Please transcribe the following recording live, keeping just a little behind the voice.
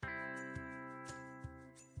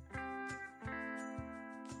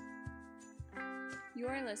You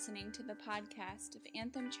are listening to the podcast of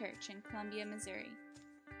Anthem Church in Columbia, Missouri.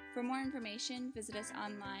 For more information, visit us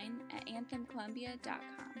online at anthemcolumbia.com.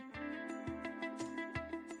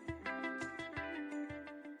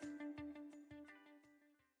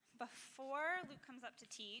 Before Luke comes up to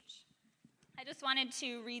teach, I just wanted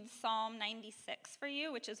to read Psalm 96 for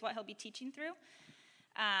you, which is what he'll be teaching through.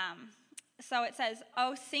 So it says,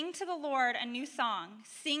 "Oh, sing to the Lord a new song.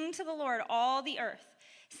 Sing to the Lord, all the earth.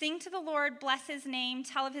 Sing to the Lord, bless his name,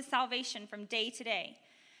 tell of his salvation from day to day.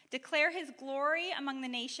 Declare his glory among the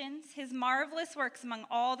nations, his marvelous works among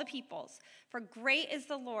all the peoples. For great is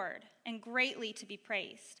the Lord, and greatly to be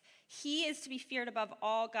praised. He is to be feared above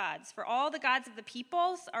all gods. For all the gods of the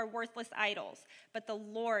peoples are worthless idols, but the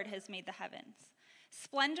Lord has made the heavens.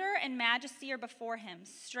 Splendor and majesty are before him.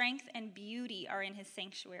 Strength and beauty are in his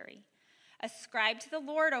sanctuary. Ascribe to the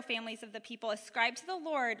Lord, O families of the people. Ascribe to the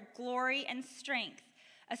Lord glory and strength.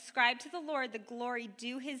 Ascribe to the Lord the glory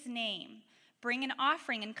due his name. Bring an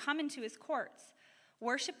offering and come into his courts.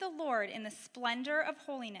 Worship the Lord in the splendor of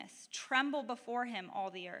holiness. Tremble before him, all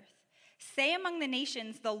the earth. Say among the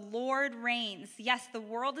nations, the Lord reigns. Yes, the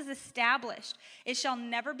world is established. It shall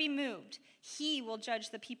never be moved. He will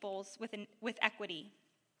judge the peoples with equity.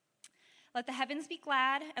 Let the heavens be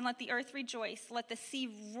glad, and let the earth rejoice. Let the sea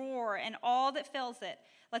roar, and all that fills it.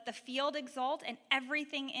 Let the field exult, and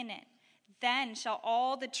everything in it. Then shall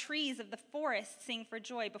all the trees of the forest sing for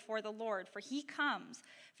joy before the Lord, for he comes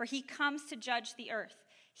to judge the earth.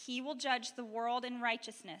 He will judge the world in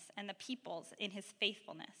righteousness and the peoples in his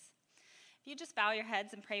faithfulness." If you just bow your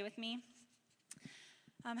heads and pray with me.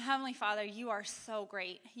 Heavenly Father, you are so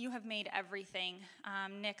great. You have made everything.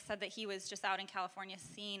 Nick said that he was just out in California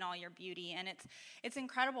seeing all your beauty, and it's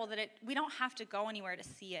incredible that we don't have to go anywhere to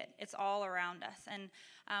see it. It's all around us, and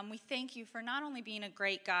we thank you for not only being a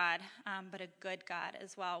great God, but a good God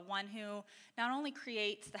as well, one who not only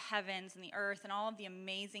creates the heavens and the earth and all of the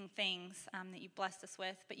amazing things that you've blessed us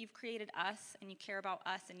with, but you've created us, and you care about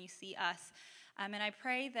us, and you see us. And I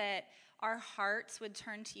pray that our hearts would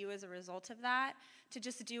turn to you as a result of that, to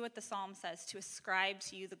just do what the psalm says, to ascribe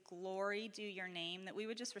to you the glory due your name, that we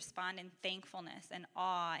would just respond in thankfulness and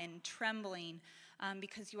awe and trembling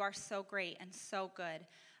because you are so great and so good.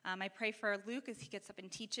 I pray for Luke as he gets up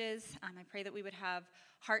and teaches. I pray that we would have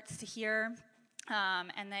hearts to hear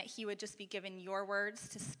and that he would just be given your words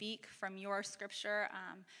to speak from your scripture,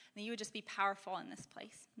 and that you would just be powerful in this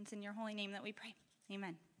place. It's in your holy name that we pray.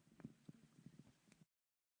 Amen.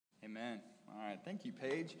 Amen. All right. Thank you,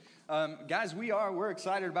 Paige. Guys, we're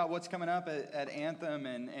excited about what's coming up at Anthem.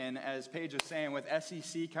 And as Paige was saying, with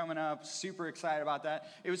SEC coming up, super excited about that.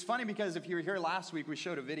 It was funny because if you were here last week, we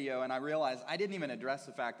showed a video, and I realized I didn't even address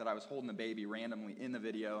the fact that I was holding the baby randomly in the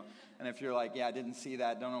video. And if you're like, yeah, I didn't see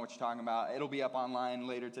that, don't know what you're talking about, it'll be up online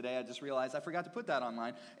later today. I just realized I forgot to put that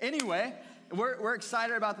online. Anyway, we're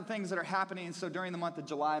excited about the things that are happening. So during the month of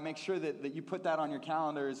July, make sure that you put that on your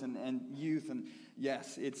calendars and youth. And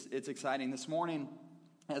yes, it's exciting. This morning,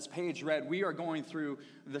 as Paige read, we are going through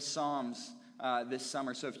the Psalms this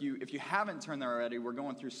summer. So if you haven't turned there already, we're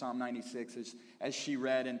going through Psalm 96 as she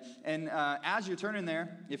read. And as you're turning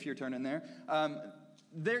there, if you're turning there,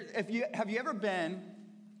 have you ever been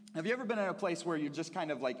in a place where you're just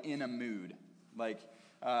kind of like in a mood, like?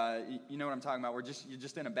 You know what I'm talking about. You're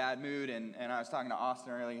just in a bad mood, and I was talking to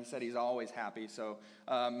Austin earlier. He said he's always happy. So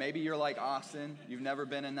maybe you're like Austin. You've never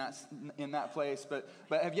been in that place, but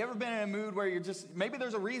have you ever been in a mood where you're just, maybe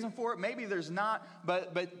there's a reason for it, maybe there's not,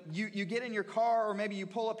 but you get in your car, or maybe you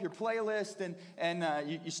pull up your playlist and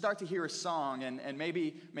you start to hear a song, and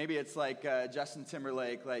maybe it's like Justin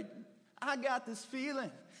Timberlake, like, I got this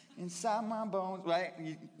feeling inside my bones, right?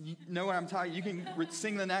 You know what I'm talking. You can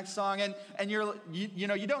sing the next song, and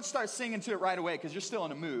you don't start singing to it right away because you're still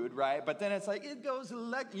in a mood, right? But then it's like it goes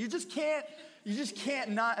like you just can't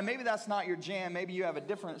not. And maybe that's not your jam. Maybe you have a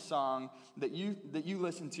different song that you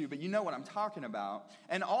listen to, but you know what I'm talking about.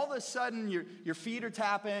 And all of a sudden your feet are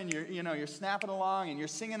tapping, you're snapping along, and you're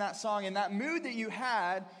singing that song, and that mood that you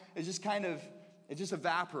had is just it just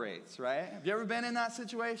evaporates, right? Have you ever been in that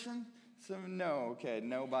situation? So no, okay,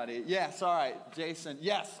 nobody. Yes, all right, Jason.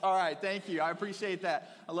 Yes, all right, thank you. I appreciate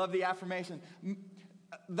that. I love the affirmation.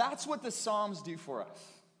 That's what the Psalms do for us.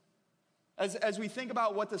 As we think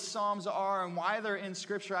about what the Psalms are and why they're in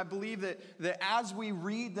Scripture, I believe that as we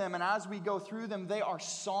read them and as we go through them, they are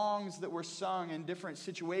songs that were sung in different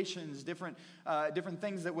situations, different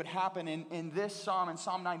things that would happen. In this Psalm, in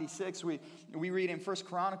Psalm 96, we read in 1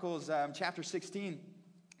 Chronicles chapter 16,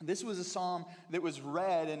 This was a psalm that was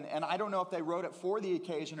read, and I don't know if they wrote it for the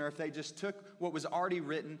occasion or if they just took what was already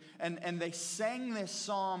written, and they sang this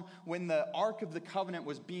psalm when the Ark of the Covenant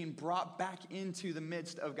was being brought back into the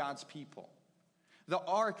midst of God's people. The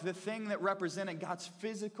ark, the thing that represented God's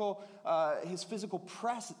physical, his physical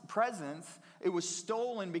presence, it was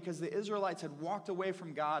stolen because the Israelites had walked away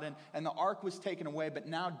from God, and the ark was taken away, but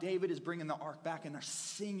now David is bringing the ark back, and they're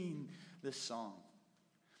singing this song.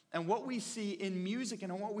 And what we see in music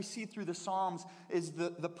and what we see through the Psalms is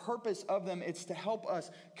the purpose of them. It's to help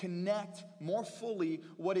us connect more fully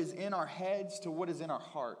what is in our heads to what is in our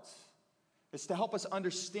hearts. It's to help us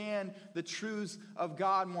understand the truths of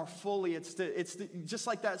God more fully. It's just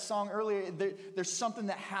like that song earlier. There's something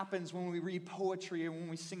that happens when we read poetry and when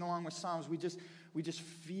we sing along with Psalms. We just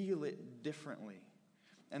feel it differently.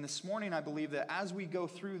 And this morning, I believe that as we go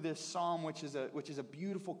through this psalm, which is a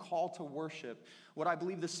beautiful call to worship, what I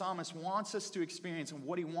believe the psalmist wants us to experience and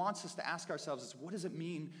what he wants us to ask ourselves is, what does it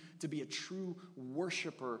mean to be a true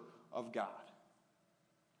worshiper of God?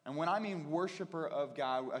 And when I mean worshiper of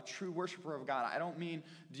God, a true worshiper of God, I don't mean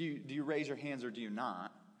do you raise your hands or do you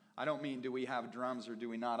not? I don't mean do we have drums or do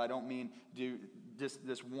we not? I don't mean do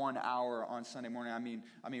this 1 hour on Sunday morning. I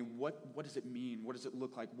mean what does it mean? What does it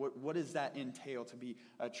look like? What does that entail to be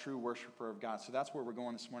a true worshiper of God? So that's where we're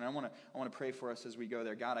going this morning. I want to pray for us as we go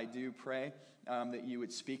there. God, I do pray that you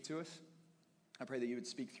would speak to us. I pray that you would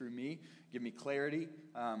speak through me, give me clarity,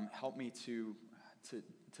 help me to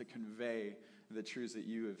convey the truths that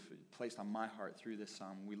you have placed on my heart through this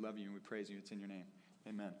psalm. We love you and we praise you. It's in your name.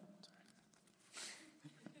 Amen.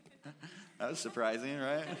 That was surprising,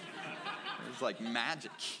 right? It was like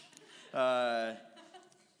magic. Trying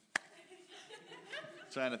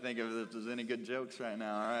to think if there's any good jokes right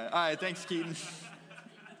now. All right, thanks, Keaton.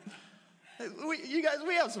 You guys,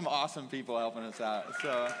 we have some awesome people helping us out.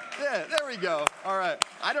 So, yeah, there we go. All right.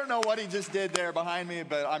 I don't know what he just did there behind me,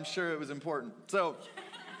 but I'm sure it was important. So,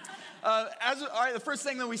 all right, the first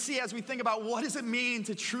thing that we see as we think about what does it mean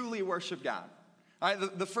to truly worship God. All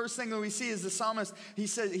right, the first thing that we see is the psalmist, he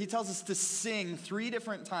tells us to sing 3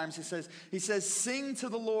 different times. He says, sing to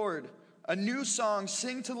the Lord, a new song,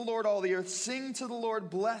 sing to the Lord all the earth, sing to the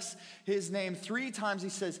Lord, bless his name. 3 times he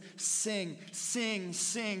says, sing, sing,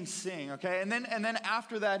 sing, sing, okay? And then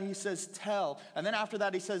after that he says, tell. And then after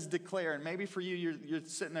that he says, declare. And maybe for you, you're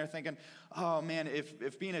sitting there thinking, oh man,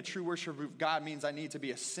 if being a true worshiper of God means I need to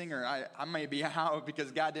be a singer, I may be out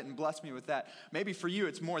because God didn't bless me with that. Maybe for you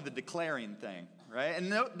it's more the declaring thing, right?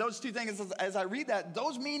 And those 2 things, as I read that,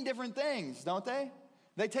 those mean different things, don't they?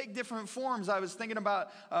 They take different forms. I was thinking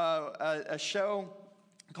about a show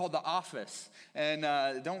called The Office. And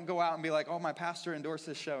don't go out and be like, oh, my pastor endorsed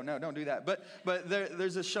this show. No, don't do that. But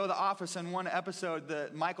there's a show, The Office, and one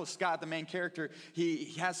episode, Michael Scott, the main character,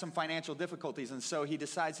 he has some financial difficulties, and so he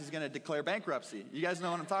decides he's going to declare bankruptcy. You guys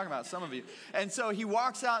know what I'm talking about, some of you. And so he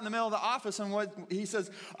walks out in the middle of the office, and he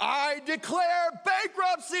says, I declare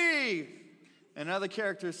bankruptcy! And another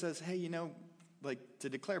character says, hey, like, to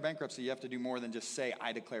declare bankruptcy, you have to do more than just say,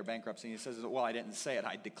 I declare bankruptcy. And he says, well, I didn't say it,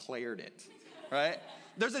 I declared it, right?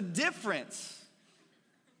 There's a difference.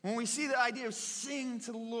 When we see the idea of sing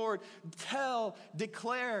to the Lord, tell,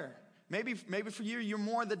 declare. Maybe for you, you're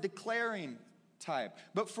more the declaring type.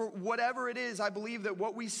 But for whatever it is, I believe that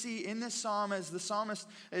what we see in this psalm as the psalmist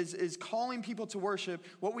is calling people to worship,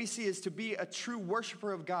 what we see is to be a true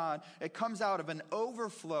worshiper of God. It comes out of an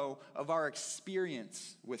overflow of our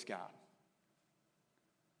experience with God.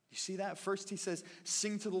 You see that? First he says,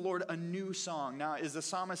 sing to the Lord a new song. Now, is the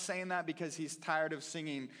psalmist saying that because he's tired of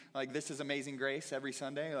singing, like, This Is Amazing Grace every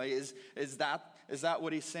Sunday? Like, is that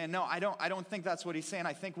what he's saying? No, I don't think that's what he's saying.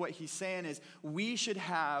 I think what he's saying is we should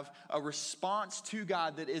have a response to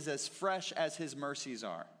God that is as fresh as his mercies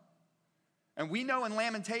are. And we know in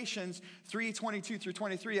Lamentations 3:22 through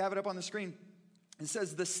 23, you have it up on the screen. It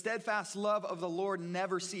says, the steadfast love of the Lord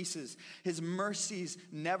never ceases. His mercies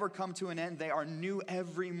never come to an end. They are new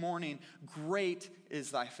every morning. Great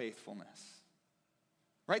is thy faithfulness.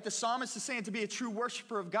 Right? The psalmist is saying to be a true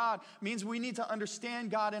worshiper of God means we need to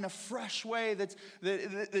understand God in a fresh way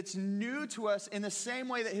that's new to us in the same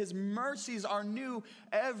way that his mercies are new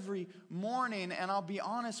every morning. And I'll be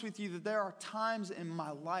honest with you that there are times in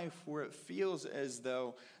my life where it feels as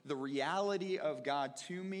though the reality of God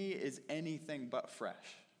to me is anything but fresh.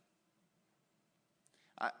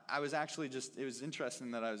 I was actually it was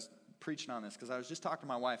interesting that I was preaching on this because I was just talking to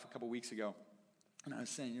my wife a couple weeks ago. And I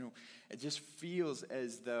was saying, it just feels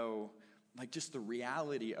as though, like, just the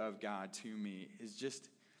reality of God to me is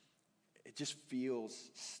it just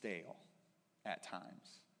feels stale at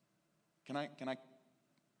times. Can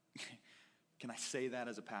Can I say that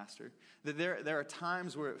as a pastor? That there are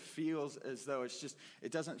times where it feels as though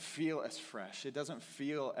it doesn't feel as fresh. It doesn't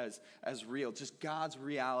feel as real. Just God's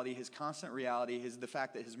reality, his constant reality, the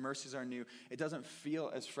fact that his mercies are new, it doesn't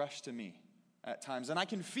feel as fresh to me at times. And I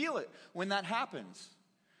can feel it when that happens.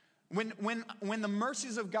 When the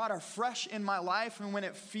mercies of God are fresh in my life, and when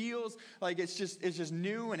it feels like it's just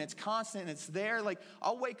new and it's constant and it's there, like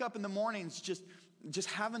I'll wake up in the mornings just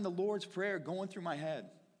having the Lord's Prayer going through my head.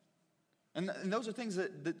 And those are things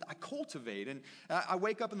that I cultivate. And I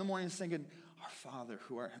wake up in the morning thinking, our Father,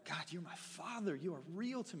 God, you're my Father. You are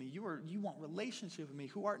real to me. You want relationship with me.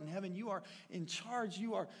 Who art in heaven, you are in charge.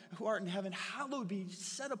 Who art in heaven, hallowed be,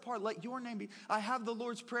 set apart, let your name be. I have the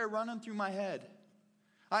Lord's Prayer running through my head.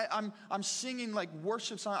 I'm singing like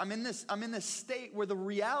worship song. I'm in this state where the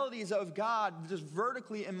realities of God just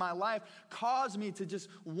vertically in my life cause me to just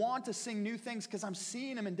want to sing new things because I'm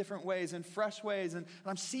seeing him in different ways, in fresh ways, and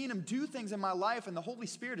I'm seeing him do things in my life, and the Holy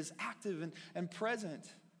Spirit is active and present.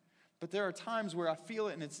 But there are times where I feel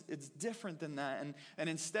it and it's different than that. And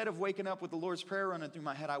instead of waking up with the Lord's Prayer running through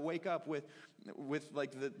my head, I wake up with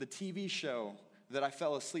like the TV show that I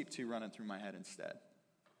fell asleep to running through my head instead.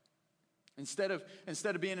 Instead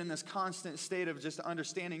of being in this constant state of just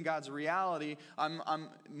understanding God's reality, I'm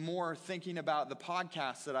more thinking about the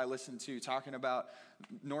podcasts that I listen to, talking about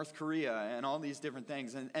North Korea and all these different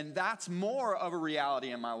things. And that's more of a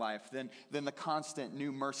reality in my life than the constant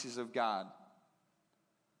new mercies of God.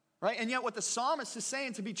 Right? And yet what the psalmist is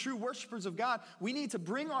saying, to be true worshipers of God, we need to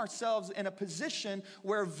bring ourselves in a position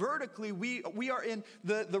where vertically we are in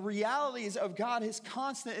the realities of God. His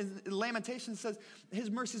constant, Lamentations says,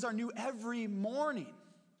 his mercies are new every morning.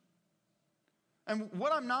 And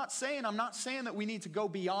what I'm not saying that we need to go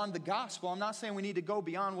beyond the gospel. I'm not saying we need to go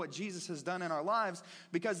beyond what Jesus has done in our lives,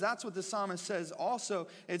 because that's what the psalmist says also.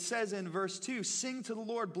 It says in verse 2, sing to the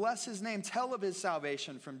Lord, bless his name, tell of his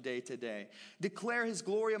salvation from day to day. Declare his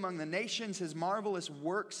glory among the nations, his marvelous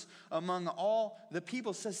works among all the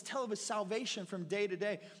people. It says tell of his salvation from day to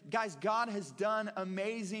day. Guys, God has done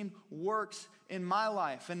amazing works in my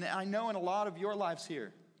life, and I know in a lot of your lives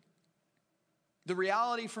here. The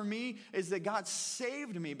reality for me is that God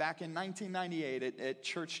saved me back in 1998 at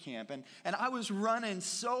church camp. And I was running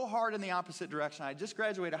so hard in the opposite direction. I just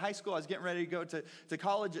graduated high school. I was getting ready to go to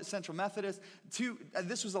college at Central Methodist.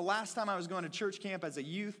 This was the last time I was going to church camp as a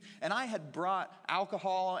youth. And I had brought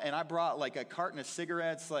alcohol, and I brought like a carton of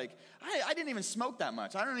cigarettes. Like, I didn't even smoke that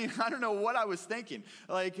much. I don't know what I was thinking.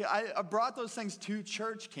 Like, I brought those things to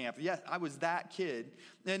church camp. Yes, I was that kid.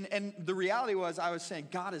 And the reality was, I was saying,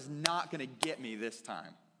 God is not going to get me this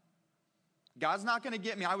time. God's not going to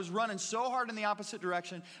get me. I was running so hard in the opposite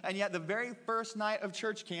direction, and yet the very first night of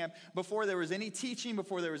church camp, before there was any teaching,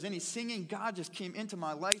 before there was any singing, God just came into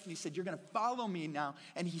my life, and he said, you're going to follow me now,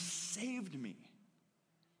 and he saved me.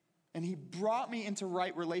 And he brought me into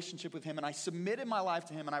right relationship with him, and I submitted my life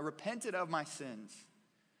to him, and I repented of my sins.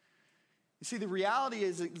 You see, the reality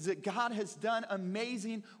is that God has done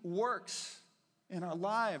amazing works in our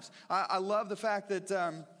lives. I love the fact that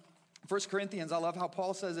 1 Corinthians, I love how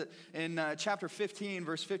Paul says it in chapter 15,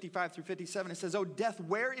 verse 55 through 57. It says, "O death,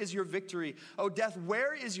 where is your victory? O death,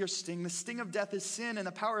 where is your sting? The sting of death is sin, and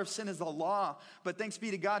the power of sin is the law. But thanks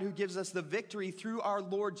be to God who gives us the victory through our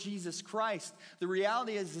Lord Jesus Christ." The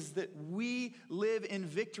reality is that we live in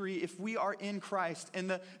victory if we are in Christ.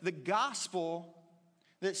 And the gospel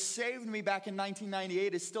that saved me back in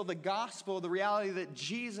 1998 is still the gospel. The reality that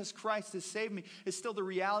Jesus Christ has saved me is still the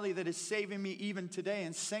reality that is saving me even today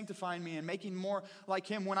and sanctifying me and making more like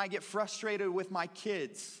him when I get frustrated with my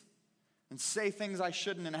kids and say things I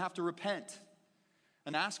shouldn't and have to repent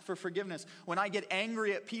and ask for forgiveness. When I get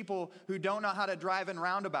angry at people who don't know how to drive in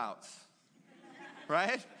roundabouts.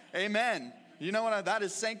 Right? Amen. You know what? That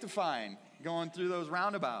is sanctifying, going through those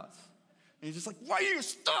roundabouts. And he's just like, why do you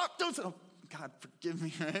stop? Don't say, God, forgive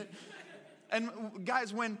me, right? And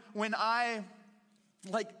guys, when I,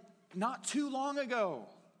 like not too long ago,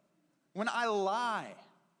 when I lie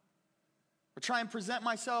or try and present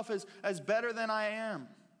myself as better than I am,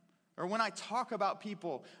 or when I talk about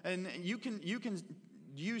people, and you can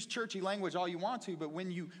use churchy language all you want to, but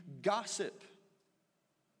when you gossip,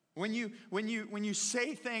 when you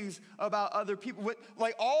say things about other people,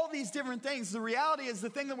 like all these different things, the reality is the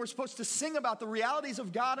thing that we're supposed to sing about, the realities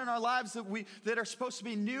of God in our lives that are supposed to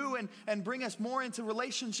be new and bring us more into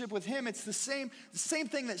relationship with him. It's the same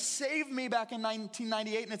thing that saved me back in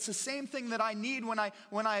 1998, and it's the same thing that I need when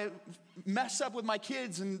I mess up with my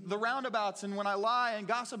kids and the roundabouts, and when I lie and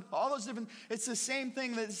gossip, all those different, it's the same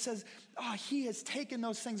thing that says, oh, he has taken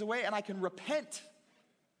those things away, and I can repent.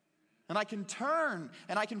 And I can turn,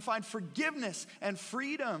 and I can find forgiveness and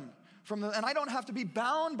freedom and I don't have to be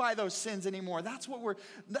bound by those sins anymore. That's what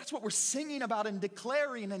we're singing about and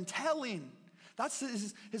declaring and telling. That's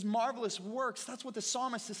his marvelous works. That's what the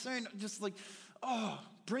psalmist is saying. Just like, oh,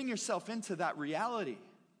 bring yourself into that reality.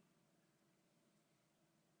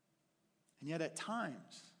 And yet at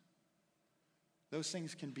times, those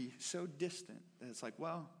things can be so distant that it's like,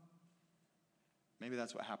 well, maybe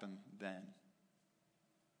that's what happened then.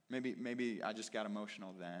 Maybe I just got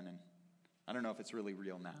emotional then, and I don't know if it's really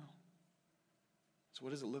real now. So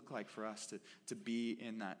what does it look like for us to be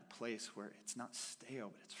in that place where it's not stale,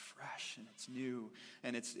 but it's fresh and it's new,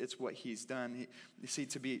 and it's what he's done? You see,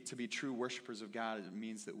 to be true worshipers of God, it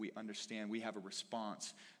means that we understand we have a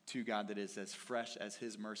response to God that is as fresh as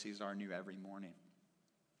his mercies are new every morning.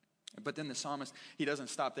 But then the psalmist, he doesn't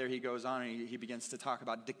stop there. He goes on and he begins to talk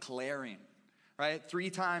about declaring. Right? 3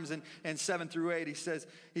 times in 7 through 8, he says,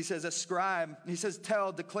 ascribe. He says,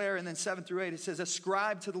 tell, declare. And then 7 through 8, it says,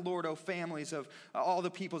 ascribe to the Lord, O families of all the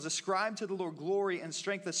peoples. Ascribe to the Lord glory and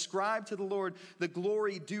strength. Ascribe to the Lord the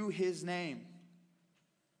glory due his name.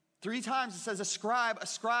 3 times it says, ascribe,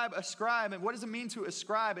 ascribe, ascribe. And what does it mean to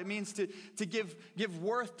ascribe? It means to give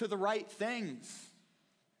worth to the right things.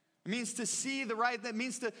 It means to see the right, that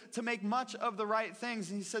means to make much of the right things.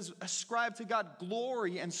 And he says, ascribe to God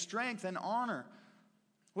glory and strength and honor.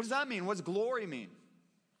 What does that mean? What does glory mean?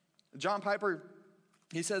 John Piper,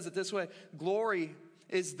 he says it this way: glory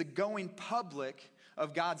is the going public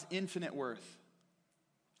of God's infinite worth.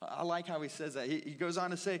 I like how he says that. He goes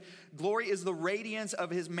on to say, glory is the radiance of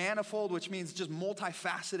his manifold, which means just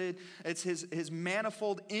multifaceted. It's his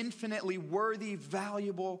manifold, infinitely worthy,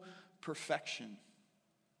 valuable perfection.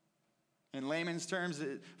 In layman's terms,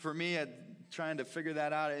 for me, trying to figure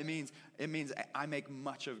that out, it means I make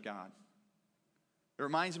much of God. It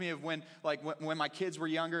reminds me of when my kids were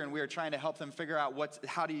younger and we were trying to help them figure out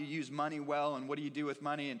how do you use money well and what do you do with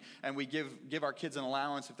money, and we give our kids an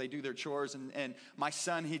allowance if they do their chores, and my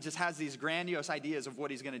son, he just has these grandiose ideas of what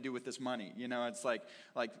he's going to do with this money. You know, it's like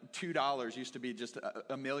 $2 used to be just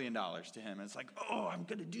 $1 million to him. It's like, oh, I'm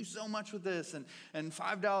going to do so much with this, and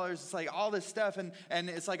 $5, it's like all this stuff, and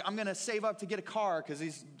it's like I'm going to save up to get a car because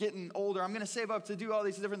he's getting older. I'm going to save up to do all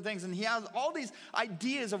these different things, and he has all these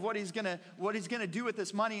ideas of what he's going to do with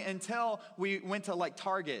this money, until we went to like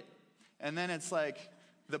Target, and then it's like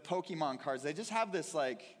the Pokemon cards, they just have this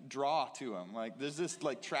like draw to them. Like there's this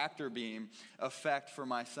like tractor beam effect for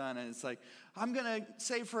my son, and it's like, I'm gonna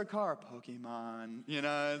save for a car, Pokemon.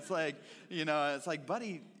 It's like,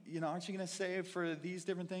 buddy, aren't you gonna save for these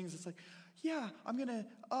different things? It's like, yeah, I'm gonna,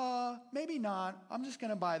 maybe not. I'm just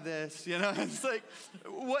gonna buy this. It's like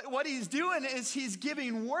what he's doing is he's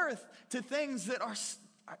giving worth to things that are.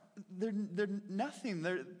 They're nothing.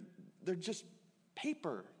 They're just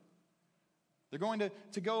paper. They're going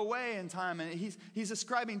to go away in time, and he's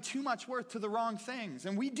ascribing too much worth to the wrong things,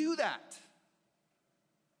 and we do that.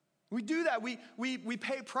 We do that. We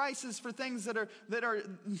pay prices for things that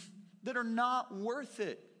are not worth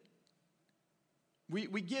it.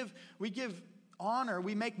 We give honor.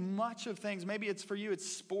 We make much of things. Maybe it's for you, it's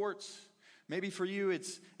sports. Maybe for you,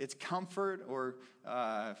 it's comfort or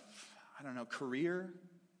career.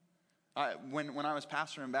 When I was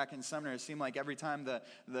pastoring back in Sumner, it seemed like every time the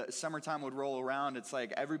summertime would roll around, it's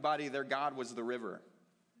like everybody, their God was the river.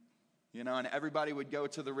 And everybody would go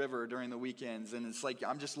to the river during the weekends, and it's like,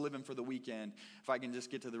 I'm just living for the weekend if I can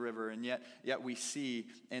just get to the river. And yet we see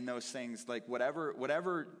in those things, like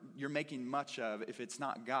whatever you're making much of, if it's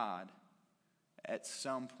not God, at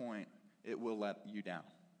some point it will let you down.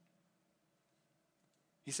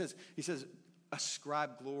 He says,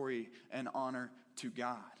 ascribe glory and honor to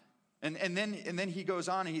God. And then he goes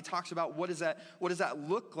on and he talks about what does that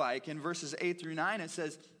look like. In verses 8 through 9, it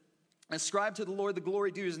says, ascribe to the Lord the glory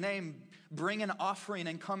due his name, bring an offering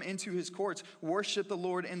and come into his courts, worship the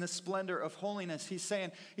Lord in the splendor of holiness. He's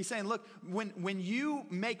saying, look, when you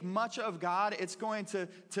make much of God, it's going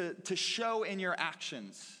to show in your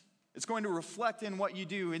actions. It's going to reflect in what you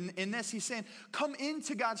do. In this, he's saying, come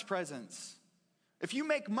into God's presence. If you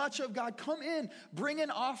make much of God, come in, bring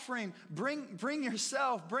an offering, bring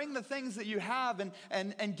yourself, bring the things that you have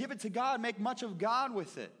and give it to God, make much of God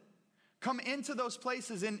with it. Come into those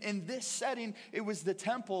places. In this setting, it was the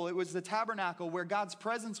temple, it was the tabernacle where God's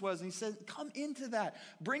presence was. And he said, come into that.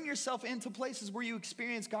 Bring yourself into places where you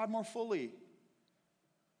experience God more fully.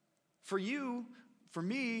 For you, for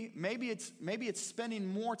me, maybe it's spending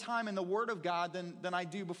more time in the Word of God than I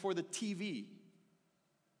do before the TV.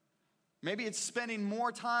 Maybe it's spending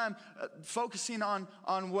more time focusing on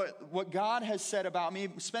what God has said about me,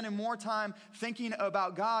 spending more time thinking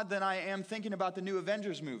about God than I am thinking about the new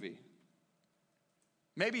Avengers movie.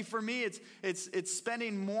 Maybe for me, it's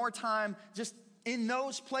spending more time just in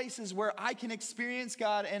those places where I can experience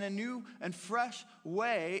God in a new and fresh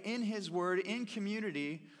way in His Word, in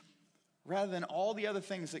community, rather than all the other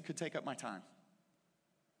things that could take up my time.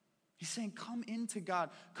 He's saying, come into God.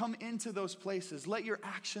 Come into those places. Let your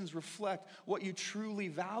actions reflect what you truly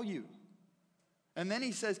value. And then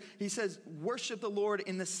he says, worship the Lord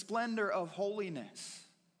in the splendor of holiness.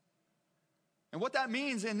 And what that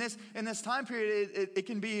means in this time period, it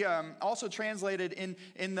can be also translated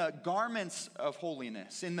in the garments of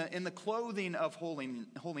holiness, in the clothing of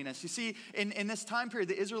holiness. You see, in this time period,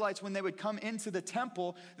 the Israelites, when they would come into the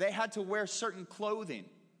temple, they had to wear certain clothing.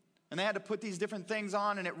 And they had to put these different things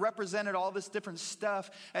on, and it represented all this different stuff.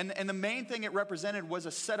 And the main thing it represented was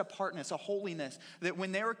a set apartness, a holiness, that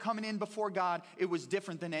when they were coming in before God, it was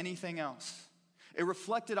different than anything else. It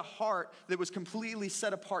reflected a heart that was completely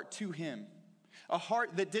set apart to Him. A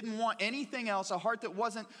heart that didn't want anything else, a heart that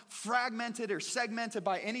wasn't fragmented or segmented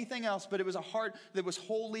by anything else, but it was a heart that was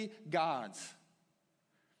wholly God's.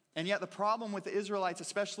 And yet the problem with the Israelites,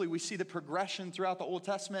 especially, we see the progression throughout the Old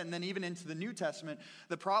Testament and then even into the New Testament.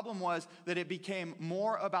 The problem was that it became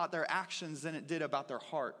more about their actions than it did about their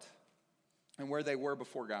heart and where they were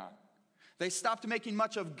before God. They stopped making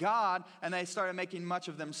much of God, and they started making much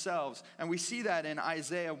of themselves. And we see that in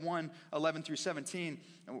Isaiah 1:11-17.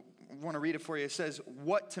 I want to read it for you. It says,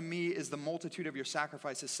 "What to me is the multitude of your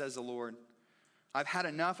sacrifices, says the Lord. I've had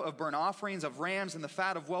enough of burnt offerings, of rams, and the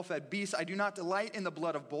fat of well-fed beasts. I do not delight in the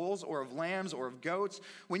blood of bulls or of lambs or of goats.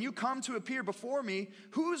 When you come to appear before me,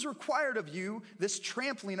 who is required of you this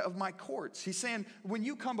trampling of my courts?" He's saying, when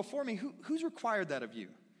you come before me, who's required that of you?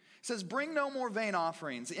 He says, "Bring no more vain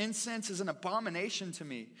offerings. Incense is an abomination to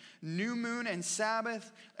me. New moon and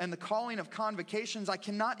Sabbath and the calling of convocations. I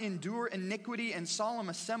cannot endure iniquity and solemn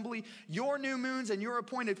assembly. Your new moons and your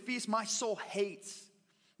appointed feasts my soul hates.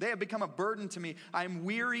 They have become a burden to me. I am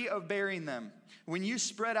weary of bearing them. When you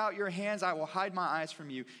spread out your hands, I will hide my eyes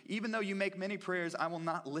from you. Even though you make many prayers, I will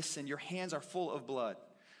not listen. Your hands are full of blood."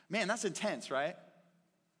 Man, that's intense, right?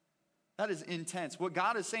 That is intense. What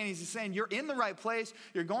God is saying, He's saying, you're in the right place,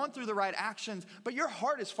 you're going through the right actions, but your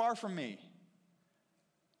heart is far from me.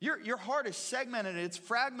 Your heart is segmented, it's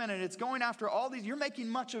fragmented, it's going after all these. You're making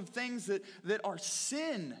much of things that are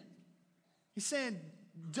sin. He's saying,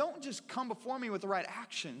 don't just come before me with the right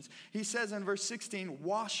actions. He says in verse 16,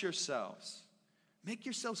 "Wash yourselves. Make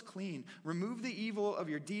yourselves clean. Remove the evil of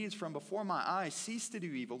your deeds from before my eyes. Cease to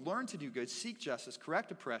do evil. Learn to do good. Seek justice.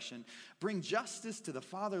 Correct oppression. Bring justice to the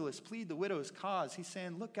fatherless. Plead the widow's cause." He's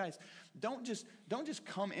saying, look, guys, don't just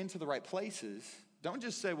come into the right places. Don't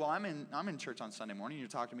just say, well, I'm in church on Sunday morning. You're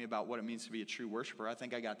talking to me about what it means to be a true worshiper. I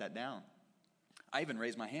think I got that down. I even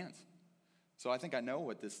raised my hands. So I think I know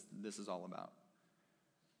what this is all about.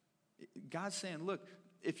 God's saying, look,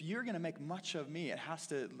 if you're going to make much of me,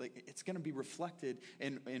 it's going to be reflected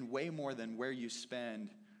in way more than where you spend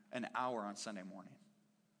an hour on Sunday morning.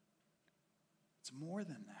 It's more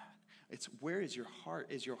than that. It's where is your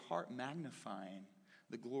heart? Is your heart magnifying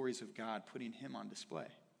the glories of God, putting Him on display?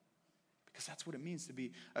 Because that's what it means to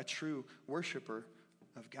be a true worshiper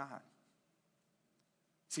of God.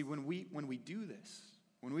 See, when we do this,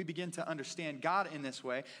 when we begin to understand God in this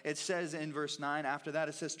way, it says in verse 9, after that,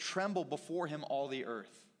 it says, "Tremble before Him all the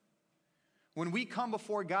earth." When we come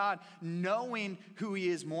before God knowing who He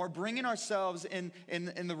is more, bringing ourselves in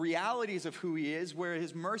the realities of who He is, where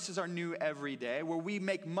His mercies are new every day, where we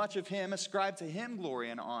make much of Him, ascribe to Him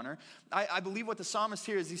glory and honor. I believe what the psalmist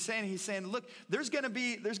here is, he's saying, look, there's going to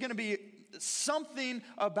be something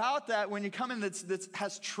about that when you come in that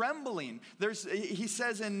has trembling. He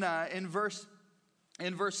says in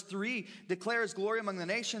verse 3, "Declare His glory among the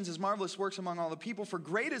nations, His marvelous works among all the people. For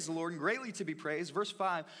great is the Lord and greatly to be praised." Verse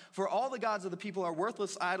 5, "For all the gods of the people are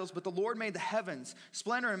worthless idols, but the Lord made the heavens,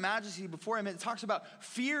 splendor and majesty before Him." And it talks about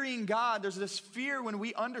fearing God. There's this fear when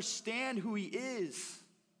we understand who He is.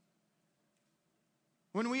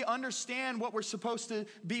 When we understand what we're supposed to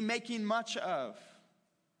be making much of.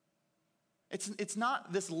 It's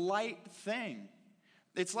not this light thing.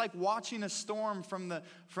 It's like watching a storm from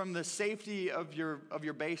the safety of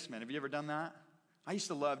your basement. Have you ever done that? I used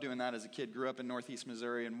to love doing that as a kid. Grew up in Northeast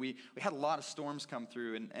Missouri, and we had a lot of storms come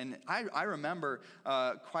through. And I remember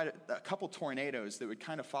quite a couple tornadoes that would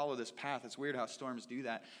kind of follow this path. It's weird how storms do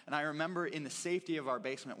that. And I remember in the safety of our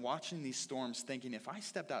basement watching these storms thinking, if I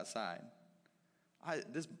stepped outside,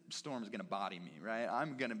 this storm is going to body me, right?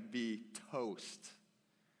 I'm going to be toast.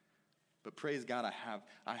 But praise God,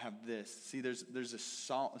 I have this. See, there's a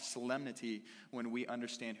solemnity when we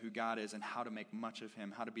understand who God is and how to make much of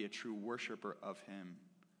Him, how to be a true worshiper of Him.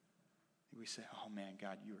 We say, oh man,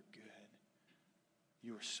 God, you are good.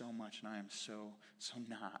 You are so much, and I am so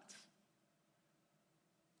not.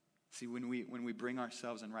 See, when we bring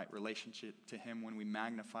ourselves in right relationship to him, when we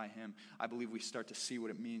magnify him, I believe we start to see what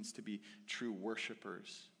it means to be true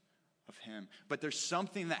worshipers of him. But there's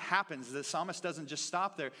something that happens. The psalmist doesn't just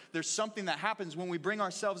stop there. There's something that happens when we bring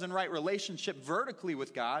ourselves in right relationship vertically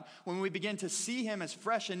with God, when we begin to see him as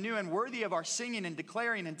fresh and new and worthy of our singing and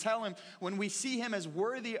declaring and tell him, when we see him as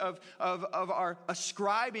worthy of our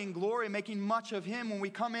ascribing glory, making much of him, when we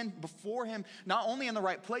come in before him, not only in the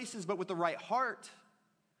right places, but with the right heart.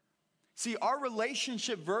 See, our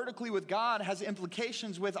relationship vertically with God has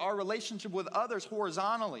implications with our relationship with others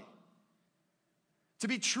horizontally. To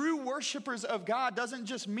be true worshipers of God doesn't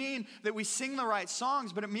just mean that we sing the right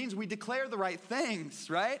songs, but it means we declare the right things,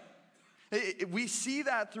 right? We see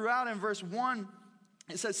that throughout in verse 1.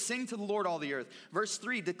 It says, sing to the Lord, all the earth. Verse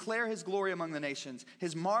 3, declare his glory among the nations,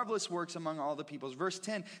 his marvelous works among all the peoples. Verse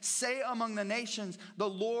 10, say among the nations, the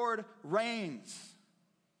Lord reigns.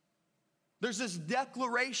 There's this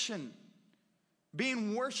declaration.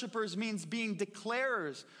 Being worshipers means being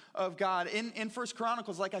declarers of God. In 1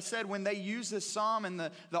 Chronicles, like I said, when they used this psalm and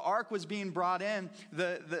the ark was being brought in,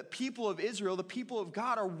 the people of Israel, the people of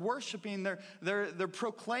God are worshiping, they're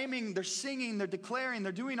proclaiming, they're singing, they're declaring,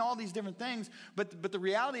 they're doing all these different things. But the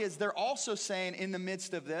reality is they're also saying in the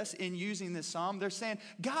midst of this, in using this psalm, they're saying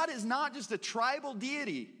God is not just a tribal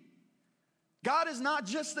deity. God is not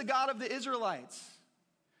just the God of the Israelites.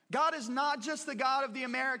 God is not just the God of the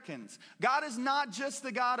Americans. God is not just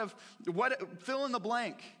the God of fill in the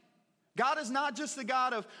blank. God is not just the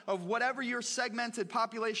God of whatever your segmented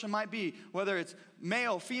population might be, whether it's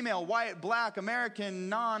male, female, white, black, American,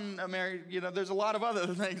 non-American, there's a lot of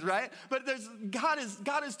other things, right? But God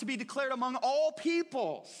is to be declared among all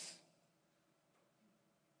peoples.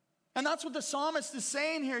 And that's what the psalmist is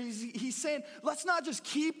saying here. He's saying, let's not just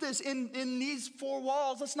keep this in these four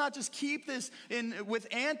walls. Let's not just keep this with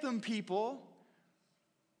Anthem people.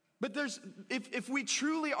 But if we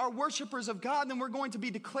truly are worshipers of God, then we're going to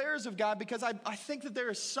be declarers of God, because I think that there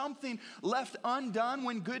is something left undone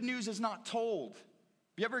when good news is not told. Have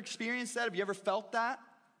you ever experienced that? Have you ever felt that?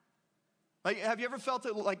 Like, have you ever felt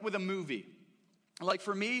it like with a movie? Like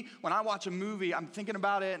for me, when I watch a movie, I'm thinking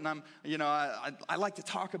about it, and I like to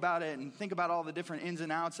talk about it and think about all the different ins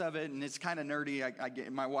and outs of it, and it's kind of nerdy. I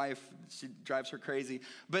get my wife, she drives her crazy.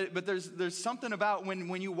 But there's something about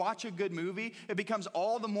when you watch a good movie, it becomes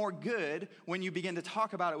all the more good when you begin to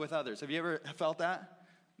talk about it with others. Have you ever felt that?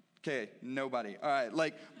 Okay, nobody. All right,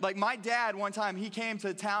 like my dad one time, he came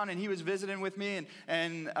to town and he was visiting with me,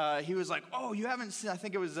 and he was like, oh, you haven't seen, I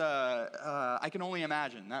think it was I Can Only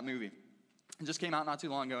Imagine, that movie. It just came out not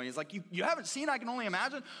too long ago. And he's like, you haven't seen I Can Only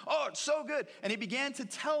Imagine? Oh, it's so good. And he began to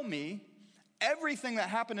tell me everything that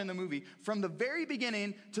happened in the movie from the very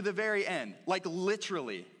beginning to the very end. Like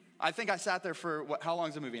literally. I think I sat there for, how long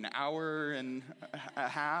is the movie? An hour and a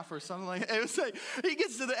half or something like that. It was like, he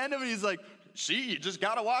gets to the end of it, he's like, see, you just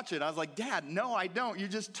got to watch it. I was like, Dad, no, I don't. You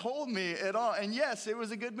just told me it all. And yes, it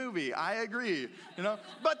was a good movie. I agree.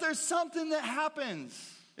 But there's something that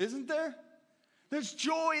happens, isn't there? There's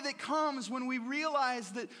joy that comes when we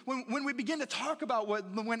realize that when we begin to talk about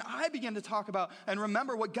when I begin to talk about and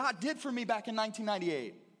remember what God did for me back in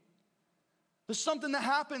 1998. There's something that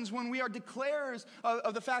happens when we are declarers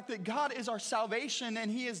of the fact that God is our salvation,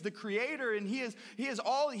 and he is the creator, and he's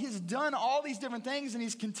done all these different things, and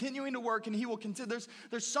he's continuing to work, and he will continue.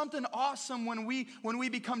 There's something awesome when we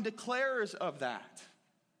become declarers of that.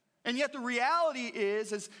 And yet the reality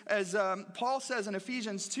is, as Paul says in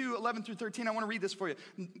Ephesians 2:11-13, I want to read this for you.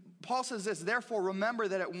 Paul says this, therefore remember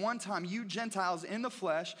that at one time you Gentiles in the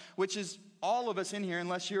flesh, which is all of us in here,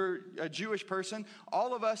 unless you're a Jewish person,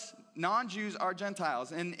 all of us non-Jews are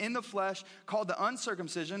Gentiles. And in the flesh, called the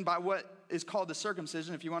uncircumcision by what is called the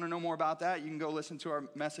circumcision. If you want to know more about that, you can go listen to our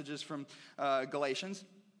messages from Galatians.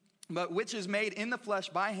 But which is made in the flesh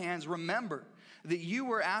by hands, remember that you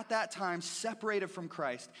were at that time separated from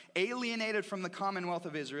Christ, alienated from the commonwealth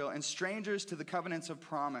of Israel, and strangers to the covenants of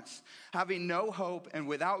promise, having no hope and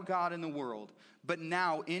without God in the world. But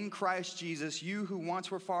now in Christ Jesus, you who once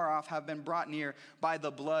were far off have been brought near by the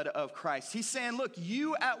blood of Christ. He's saying, look,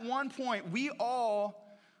 you at one point, we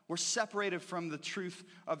all were separated from the truth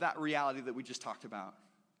of that reality that we just talked about.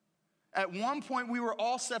 At one point, we were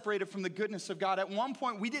all separated from the goodness of God. At one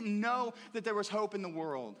point, we didn't know that there was hope in the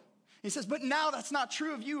world. He says, but now that's not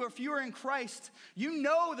true of you. If you are in Christ, you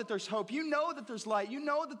know that there's hope. You know that there's light. You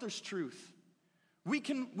know that there's truth. We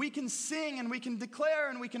can sing and we can declare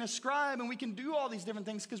and we can ascribe and we can do all these different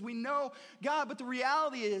things because we know God. But the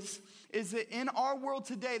reality is that in our world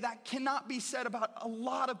today, that cannot be said about a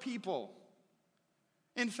lot of people.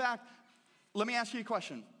 In fact, Let me ask you a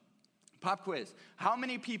question. Pop quiz. How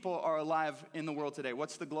many people are alive in the world today?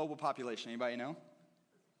 What's the global population? Anybody know?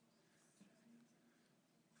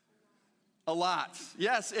 A lot.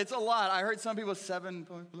 Yes, it's a lot. I heard some people 7.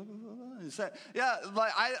 Yeah,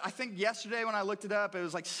 like I think yesterday when I looked it up, it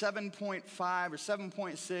was like 7.5 or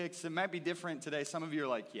 7.6. It might be different today. Some of you are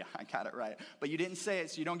like, yeah, I got it right. But you didn't say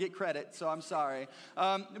it, so you don't get credit, so I'm sorry.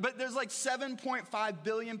 But there's like 7.5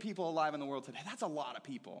 billion people alive in the world today. That's a lot of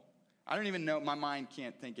people. I don't even know. My mind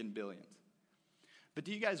can't think in billions. But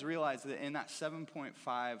do you guys realize that in that 7.5,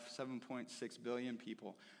 7.6 billion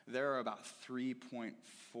people, there are about 3.4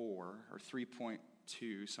 or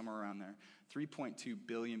 3.2, somewhere around there, 3.2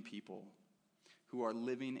 billion people who are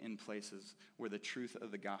living in places where the truth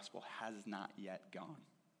of the gospel has not yet gone.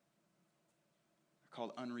 They're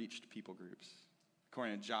called unreached people groups,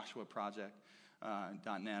 according to Joshua Project.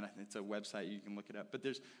 .net. It's a website, you can look it up. But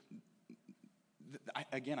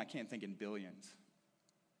I can't think in billions.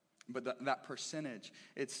 But that percentage,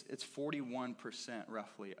 it's 41%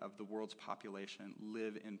 roughly of the world's population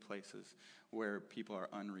live in places where people are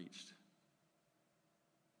unreached.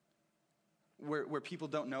 Where people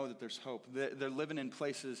don't know that there's hope. They're living in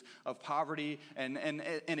places of poverty. And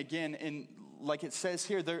again, like it says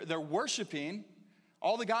here, they're worshiping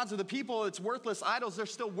all the gods of the people. It's worthless idols. They're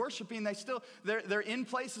still worshiping. They're in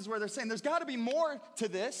places where they're saying, there's got to be more to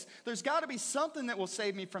this. There's got to be something that will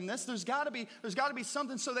save me from this. There's got to be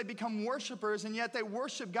something. So they become worshipers, and yet they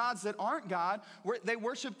worship gods that aren't God. They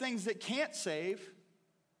worship things that can't save.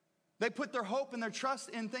 They put their hope and their trust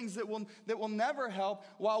in things that will never help,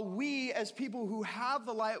 while we as people who have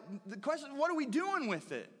the light, the question is, what are we doing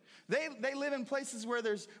with it? They live in places where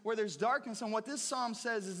there's darkness, and what this psalm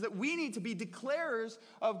says is that we need to be declarers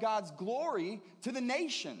of God's glory to the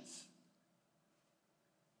nations,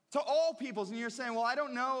 to all peoples. And you're saying, well, I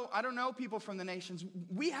don't know people from the nations.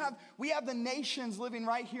 We have the nations living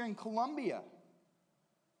right here in Columbia.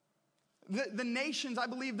 The nations, I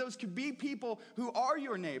believe those could be people who are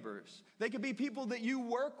your neighbors. They could be people that you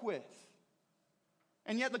work with.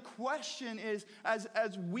 And yet the question is,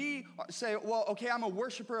 as we say, well, okay, I'm a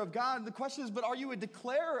worshiper of God, the question is, but are you a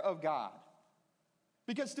declarer of God?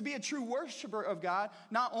 Because to be a true worshiper of God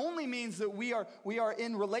not only means that we are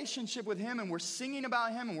in relationship with Him, and we're singing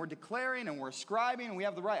about Him, and we're declaring, and we're ascribing, and we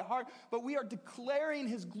have the right heart, but we are declaring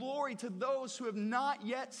His glory to those who have not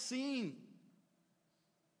yet seen.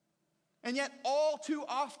 And yet, all too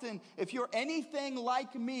often, if you're anything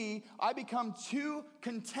like me, I become too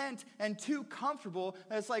content and too comfortable.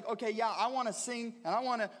 And it's like, okay, yeah, I want to sing, and I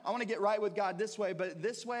want to get right with God this way, but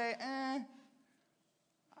this way,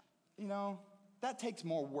 that takes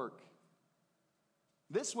more work.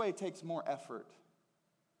 This way takes more effort.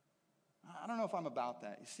 I don't know if I'm about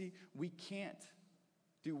that. You see, we can't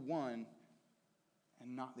do one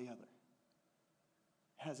and not the other.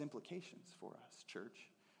 It has implications for us, church.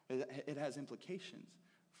 It has implications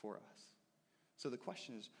for us. So the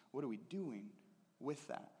question is, what are we doing with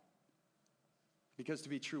that? Because to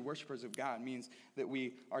be true worshipers of God means that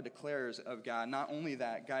we are declarers of God. Not only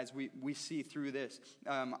that, guys, we see through this.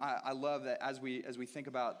 I love that as we think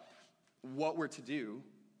about what we're to do,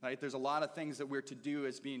 right? There's a lot of things that we're to do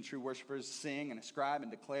as being true worshipers: sing and ascribe and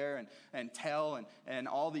declare and tell and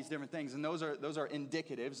all these different things. And those are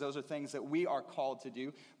indicatives. Those are things that we are called to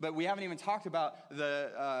do. But we haven't even talked about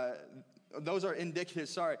those are indicatives,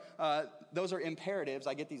 sorry. Those are imperatives.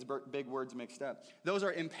 I get these big words mixed up. Those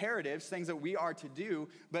are imperatives, things that we are to do.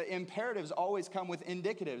 But imperatives always come with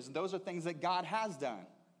indicatives. Those are things that God has done.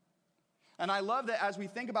 And I love that as we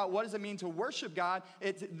think about what does it mean to worship God,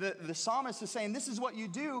 the psalmist is saying, this is what you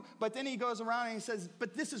do, but then he goes around and he says,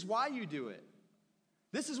 but this is why you do it.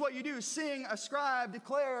 This is what you do: sing, ascribe,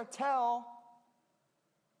 declare, tell,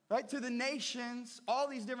 right, to the nations, all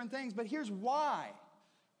these different things. But here's why.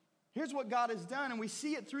 Here's what God has done, and we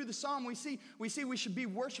see it through the psalm. We see we should be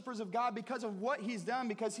worshipers of God because of what He's done,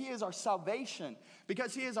 because He is our salvation,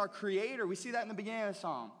 because He is our creator. We see that in the beginning of the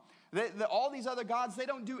psalm. All these other gods, they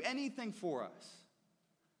don't do anything for us.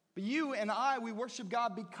 But you and I, we worship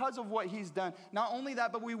God because of what He's done. Not only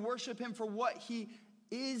that, but we worship Him for what He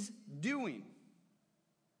is doing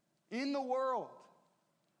in the world.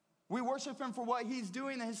 We worship Him for what He's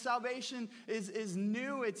doing, and His salvation is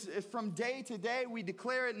new. It's from day to day. We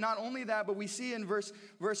declare it. Not only that, but we see in verse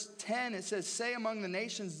 10, it says, say among the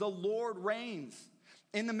nations, the Lord reigns.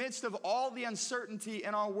 In the midst of all the uncertainty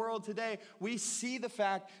in our world today, we see the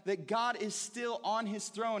fact that God is still on His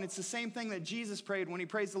throne. It's the same thing that Jesus prayed when He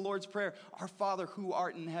prays the Lord's Prayer, our Father who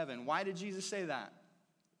art in heaven. Why did Jesus say that?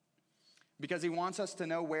 Because He wants us to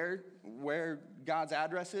know where God's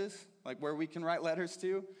address is, like where we can write letters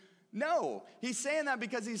to? No, he's saying that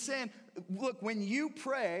because he's saying, look, when you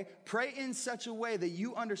pray, pray in such a way that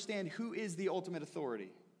you understand who is the ultimate authority.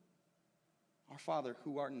 Our Father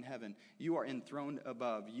who art in heaven, you are enthroned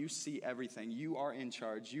above. You see everything. You are in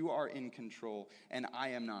charge. You are in control, and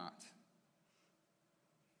I am not.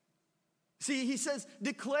 See, he says,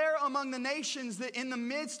 declare among the nations that in the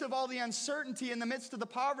midst of all the uncertainty, in the midst of the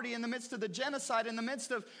poverty, in the midst of the genocide, in the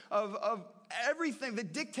midst of everything, the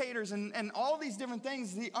dictators and all these different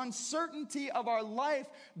things, the uncertainty of our life,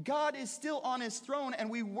 God is still on his throne, and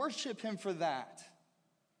we worship him for that.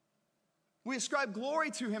 We ascribe glory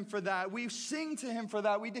to him for that. We sing to him for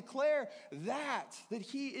that. We declare that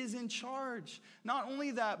he is in charge. Not only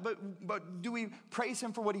that, but do we praise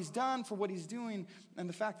him for what he's done, for what he's doing, and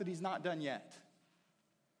the fact that he's not done yet.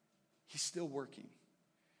 He's still working.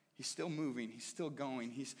 He's still moving. He's still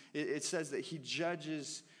going. It says that he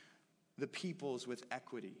judges the peoples with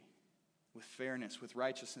equity, with fairness, with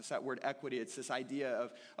righteousness. That word equity, it's this idea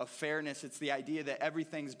of fairness. It's the idea that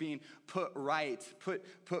everything's being put right,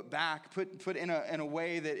 put back, put in a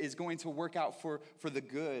way that is going to work out for the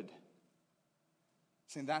good.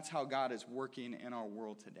 Saying that's how God is working in our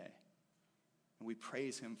world today. And we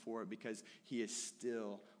praise him for it because he is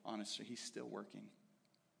still honest. He's still working.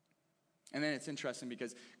 And then it's interesting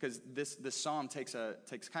because this psalm takes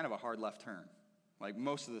kind of a hard left turn. Like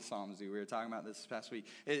most of the Psalms do. We were talking about this past week.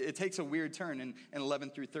 It takes a weird turn in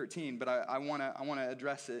 11 through 13, but I want to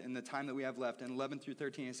address it in the time that we have left. In 11 through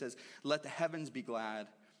 13, it says, let the heavens be glad,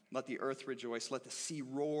 let the earth rejoice, let the sea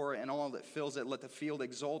roar and all that fills it, let the field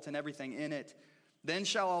exult and everything in it. Then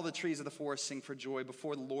shall all the trees of the forest sing for joy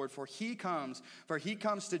before the Lord, for he comes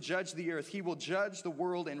to judge the earth. He will judge the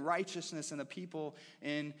world in righteousness and the people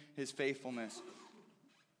in his faithfulness.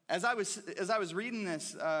 As I was reading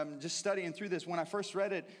this, just studying through this, when I first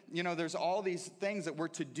read it, there's all these things that we're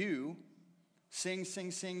to do. Sing,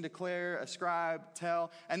 sing, sing, declare, ascribe,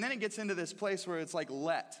 tell. And then it gets into this place where it's like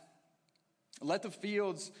let. Let the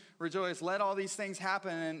fields rejoice. Let all these things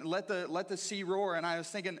happen and let the sea roar. And I was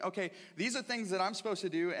thinking, okay, these are things that I'm supposed to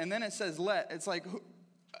do. And then it says let. It's like,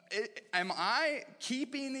 am I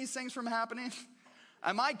keeping these things from happening?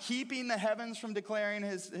 Am I keeping the heavens from declaring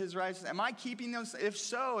his righteousness? Am I keeping those? If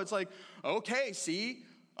so, it's like, okay, see,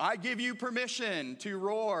 I give you permission to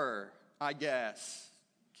roar, I guess.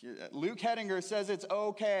 Luke Hettinger says it's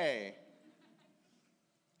okay.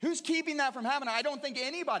 Who's keeping that from happening? I don't think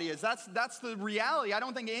anybody is. That's the reality. I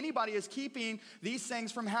don't think anybody is keeping these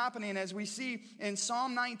things from happening. As we see in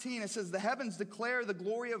Psalm 19, it says, the heavens declare the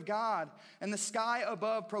glory of God, and the sky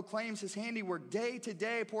above proclaims his handiwork. Day to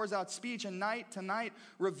day pours out speech, and night to night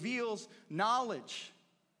reveals knowledge.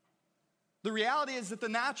 The reality is that the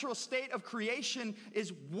natural state of creation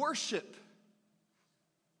is worship.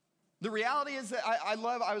 The reality is that I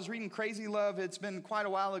was reading Crazy Love. It's been quite a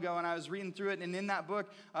while ago, and I was reading through it. And in that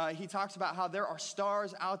book, he talks about how there are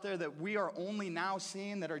stars out there that we are only now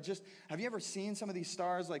seeing that are just, have you ever seen some of these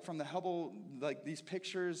stars, like from the Hubble, like these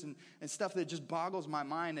pictures and stuff that just boggles my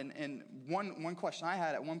mind? And one question I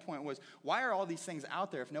had at one point was, why are all these things out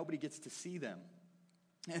there if nobody gets to see them?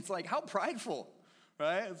 And it's like, how prideful,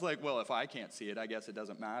 right? It's like, well, if I can't see it, I guess it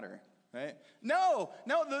doesn't matter. Right? No,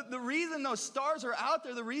 the reason those stars are out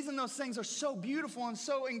there, the reason those things are so beautiful and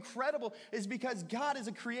so incredible is because God is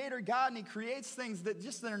a creator God, and he creates things that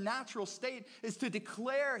just their natural state is to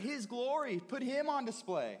declare his glory, put him on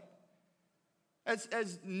display.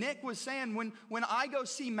 As Nick was saying, when I go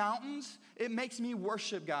see mountains, it makes me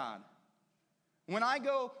worship God. When I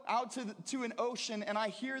go out to an ocean and I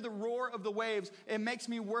hear the roar of the waves, it makes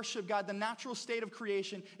me worship God. The natural state of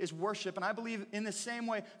creation is worship. And I believe in the same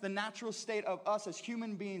way, the natural state of us as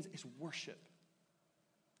human beings is worship.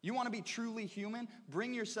 You want to be truly human?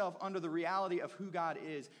 Bring yourself under the reality of who God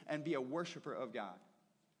is and be a worshiper of God.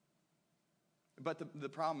 But the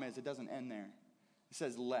problem is it doesn't end there. It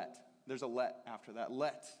says let. There's a let after that.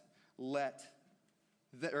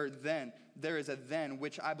 Then, there is a then,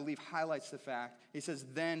 which I believe highlights the fact. He says,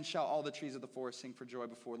 then shall all the trees of the forest sing for joy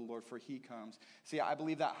before the Lord, for he comes. See, I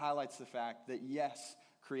believe that highlights the fact that yes,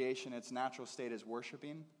 creation, its natural state is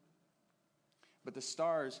worshiping. But the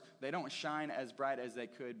stars, they don't shine as bright as they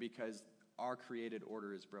could because our created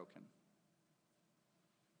order is broken.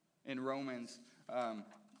 In Romans,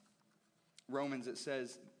 it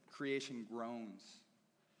says creation groans.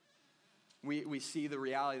 We see the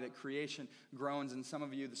reality that creation groans, and some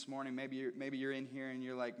of you this morning, maybe you're in here and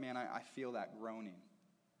you're like, man, I feel that groaning.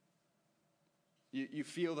 You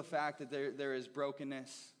feel the fact that there is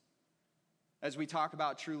brokenness. As we talk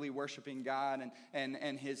about truly worshiping God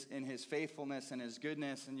and his faithfulness and his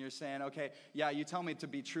goodness, and you're saying, okay, yeah, you tell me to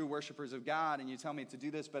be true worshipers of God, and you tell me to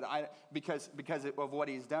do this, but because of what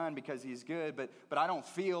he's done, because he's good, but I don't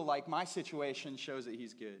feel like my situation shows that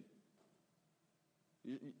he's good.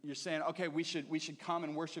 You're saying, okay, we should come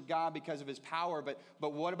and worship God because of his power,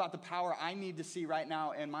 but what about the power I need to see right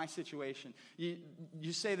now in my situation?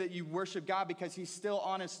 You say that you worship God because he's still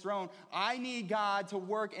on his throne. I need God to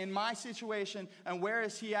work in my situation, and where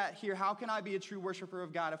is he at here? How can I be a true worshiper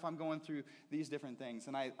of God if I'm going through these different things?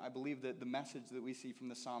 And I believe that the message that we see from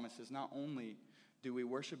the psalmist is not only do we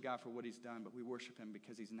worship God for what he's done, but we worship him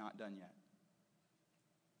because he's not done yet.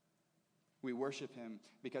 We worship him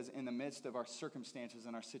because in the midst of our circumstances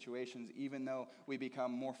and our situations, even though we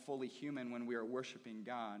become more fully human when we are worshiping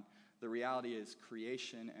God, the reality is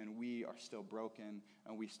creation and we are still broken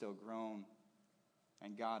and we still groan.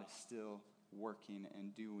 And God is still working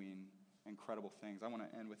and doing incredible things. I want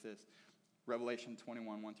to end with this. Revelation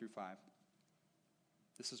 21, 1 through 5.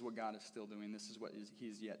 This is what God is still doing. This is what he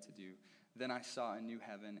is yet to do. Then I saw a new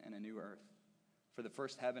heaven and a new earth. For the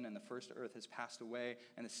first heaven and the first earth has passed away,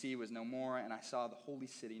 and the sea was no more. And I saw the holy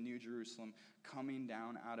city, New Jerusalem, coming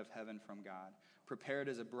down out of heaven from God, prepared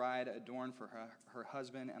as a bride adorned for her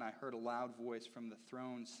husband. And I heard a loud voice from the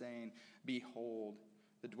throne saying, Behold,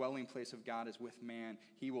 the dwelling place of God is with man.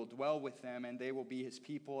 He will dwell with them, and they will be his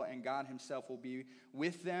people, and God himself will be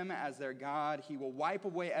with them as their God. He will wipe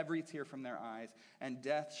away every tear from their eyes, and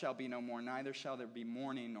death shall be no more. Neither shall there be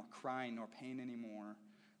mourning, nor crying, nor pain anymore.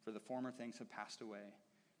 For the former things have passed away.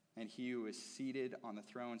 And he who is seated on the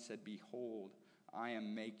throne said, Behold, I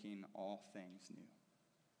am making all things new.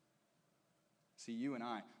 See, you and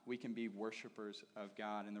I, we can be worshipers of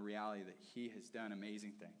God in the reality that he has done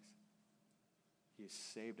amazing things. He has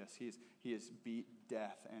saved us. He has beat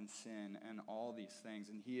death and sin and all these things.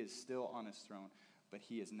 And he is still on his throne, but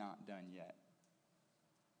he is not done yet.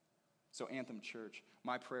 So Anthem Church,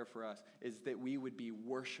 my prayer for us is that we would be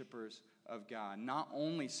worshipers of God, not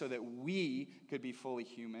only so that we could be fully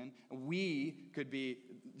human, we could be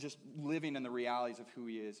just living in the realities of who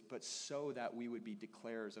he is, but so that we would be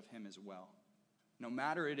declarers of him as well. No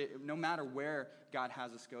matter where God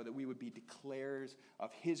has us go, that we would be declarers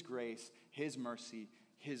of his grace, his mercy,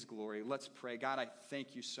 his glory. Let's pray. God, I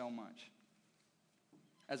thank you so much.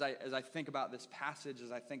 As I think about this passage, as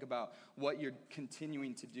I think about what you're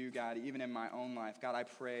continuing to do, God, even in my own life, God, I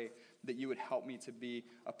pray that you would help me to be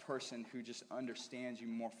a person who just understands you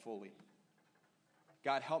more fully.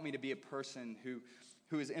 God, help me to be a person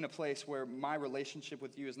who is in a place where my relationship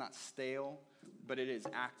with you is not stale, but it is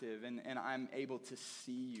active, and I'm able to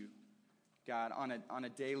see you, God, on a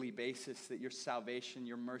daily basis, that your salvation,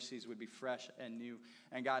 your mercies would be fresh and new.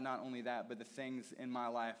 And God, not only that, but the things in my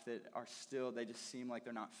life that are still, they just seem like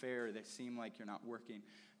they're not fair. They seem like you're not working.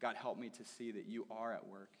 God, help me to see that you are at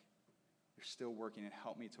work. You're still working, and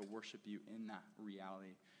help me to worship you in that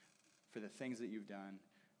reality for the things that you've done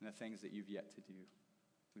and the things that you've yet to do.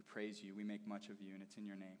 We praise you. We make much of you, and it's in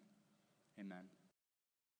your name. Amen.